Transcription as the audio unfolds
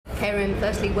Karen,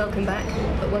 firstly, welcome back,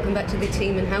 but welcome back to the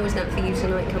team. And how was that for you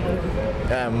tonight coming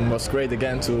on? It was great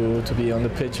again to be on the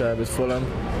pitch with Fulham.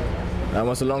 It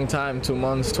was a long time, 2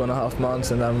 months, 2.5 months,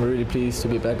 and I'm really pleased to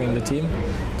be back in the team,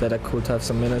 that I could have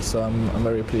some minutes, so I'm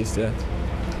very pleased, yeah.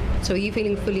 So are you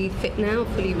feeling fully fit now,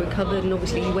 fully recovered, and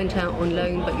obviously you went out on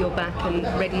loan, but you're back and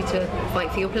ready to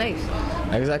fight for your place?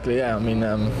 Exactly, yeah. I mean,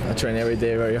 I train every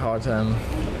day very hard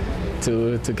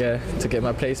to get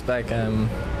my place back.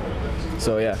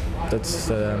 So yeah, that's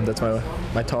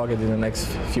my target in the next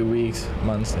few weeks,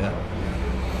 months, yeah.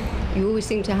 You always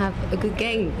seem to have a good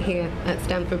game here at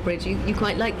Stamford Bridge. You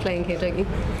quite like playing here, don't you?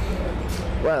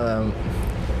 Well,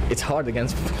 it's hard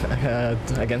against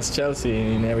Chelsea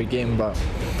in every game, but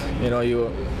you know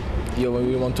you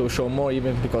want to show more,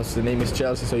 even because the name is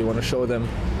Chelsea, so you want to show them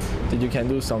that you can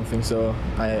do something. So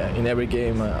in every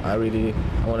game I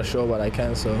want to show what I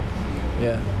can. So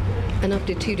yeah. And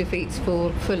after 2 defeats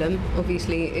for Fulham,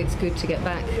 obviously it's good to get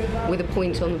back with a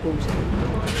point on the board.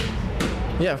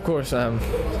 Yeah, of course.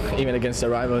 Even against a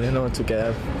rival, you know, to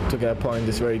get a point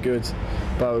is very good.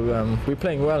 But we're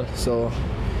playing well, so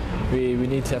we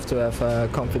need to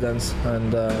have confidence,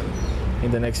 and in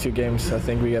the next few games I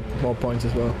think we get more points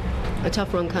as well. A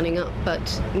tough run coming up, but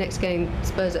next game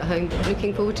Spurs at home.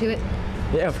 Looking forward to it?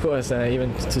 Yeah, of course.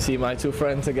 Even to see my 2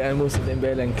 friends again, Musa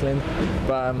Dembele and Clint.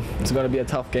 But it's going to be a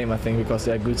tough game, I think, because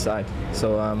they're a good side.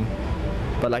 So,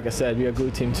 but like I said, we're a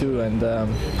good team too, and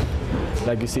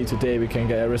like you see today, we can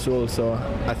get a result. So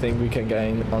I think we can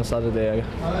get on Saturday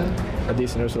a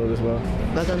decent result as well.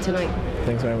 Well done tonight.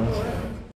 Thanks very much.